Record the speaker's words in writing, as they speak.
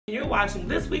You're watching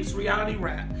this week's Reality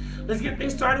Wrap. Let's get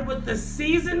things started with the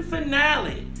season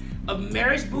finale of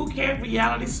Marriage Bootcamp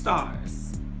Reality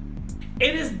Stars.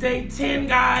 It is day 10,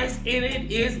 guys, and it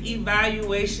is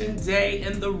evaluation day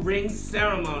and the ring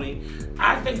ceremony.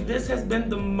 I think this has been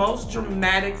the most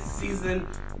dramatic season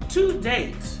to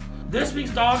date. This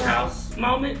week's doghouse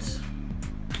moment,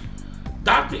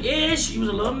 Dr. Ish, you was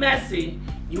a little messy.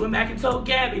 You went back and told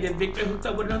Gabby that Victor hooked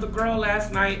up with another girl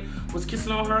last night, was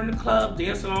kissing on her in the club,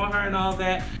 dancing on her and all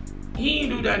that. He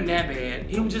didn't do nothing that bad.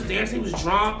 He was just dancing, he was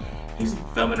drunk. He's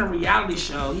filming a reality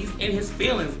show. He's in his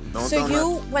feelings. So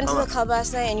you went to the club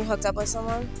last night and you hooked up with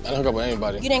someone? I didn't hook up with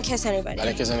anybody. You didn't kiss anybody? I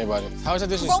didn't kiss anybody. How is that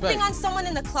disrespect? Groping on someone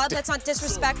in the club, that's not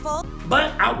disrespectful?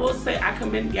 But I will say I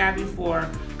commend Gabby for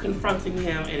confronting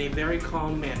him in a very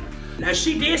calm manner. Now,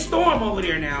 she did storm over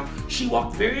there now. She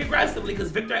walked very aggressively because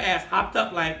Victor's ass hopped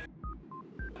up like...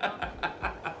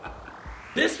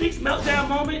 This week's meltdown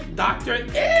moment, Dr.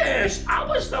 Ish. I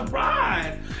was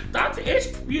surprised. Dr. Ish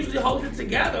usually holds it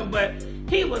together, but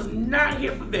he was not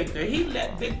here for Victor. He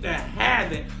let Victor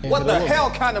have it. What the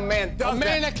hell kind of man does that? A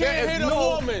man that can't hit a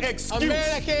woman. Excuse. A man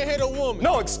that can't hit a woman.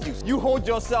 No excuse. You hold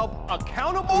yourself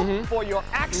accountable for your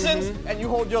actions, and you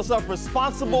hold yourself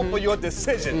responsible for your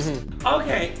decisions.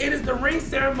 Okay, it is the ring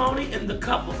ceremony, and the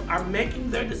couples are making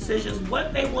their decisions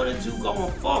what they want to do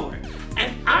going forward.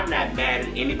 And I'm not mad at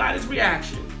anybody's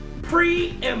reaction.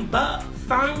 Pre and Buck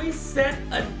finally set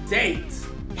a date.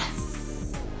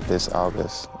 Yes. This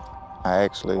August, I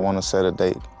actually want to set a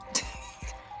date.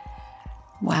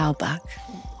 Wow, Buck.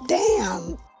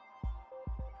 Damn.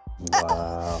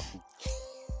 Wow.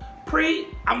 Pre,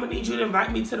 I'm gonna need you to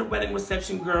invite me to the wedding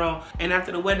reception, girl. And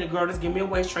after the wedding, girl, just give me a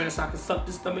waist trainer so I can suck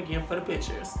this stomach in for the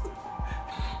pictures.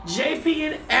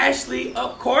 JP and Ashley,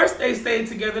 of course they stayed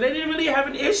together. They didn't really have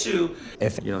an issue.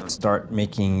 If you start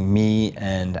making me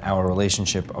and our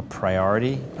relationship a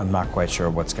priority, I'm not quite sure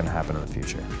what's gonna happen in the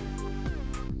future.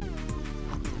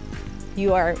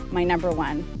 You are my number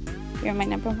one. You're my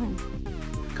number one.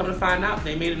 Come to find out,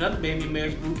 they made another baby in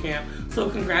Marriage Bootcamp. So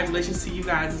congratulations to you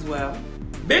guys as well.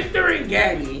 Victor and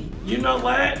Gabby, you know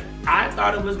what? I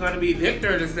thought it was gonna be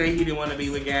Victor to say he didn't want to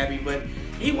be with Gabby, but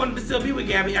he wanted to still be with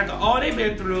Gabby after all they've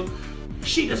been through.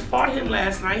 She just fought him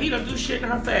last night. He don't do shit in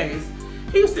her face.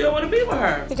 He still want to be with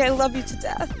her. Like, I love you to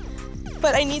death,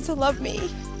 but I need to love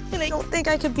me. And I don't think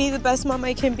I could be the best mom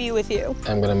I can be with you.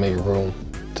 I'm gonna make room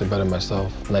to better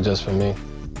myself, not just for me,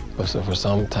 but so for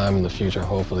some time in the future,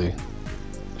 hopefully,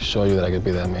 show you that I could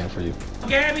be that man for you.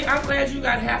 Gabby, I'm glad you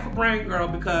got half a brain, girl,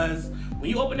 because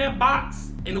when you opened that box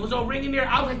and there was no ring in there,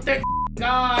 I was like, thank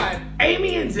God.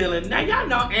 Amy and Dylan. Now, y'all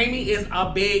know Amy is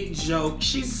a big joke.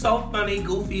 She's so funny,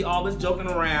 goofy, always joking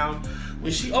around.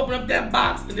 When she opened up that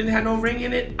box and didn't have no ring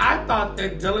in it, I thought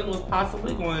that Dylan was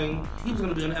possibly he was going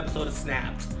to be on an episode of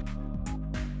Snapped.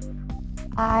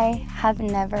 I have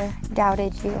never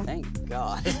doubted you. Thank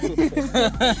God.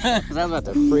 I was about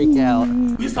to freak out.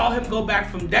 We saw him go back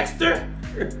from Dexter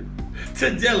to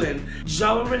Dylan.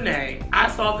 Joe and Renee. I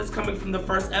saw this coming from the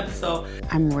first episode.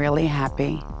 I'm really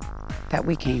happy that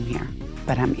we came here,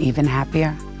 but I'm even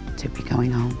happier to be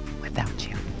going home without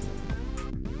you.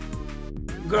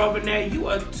 Girl, Renee, you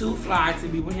are too fly to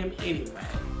be with him anyway.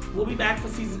 We'll be back for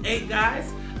season 8,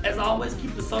 guys. As always,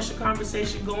 keep the social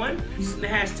conversation going using the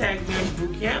hashtag Marriage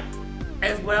Bootcamp.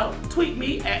 As well, tweet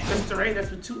me at Misster Ray,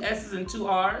 that's with 2 S's and 2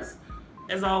 R's.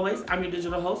 As always, I'm your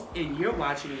digital host, and you're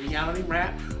watching Reality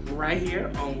Wrap right here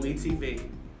on WeTV.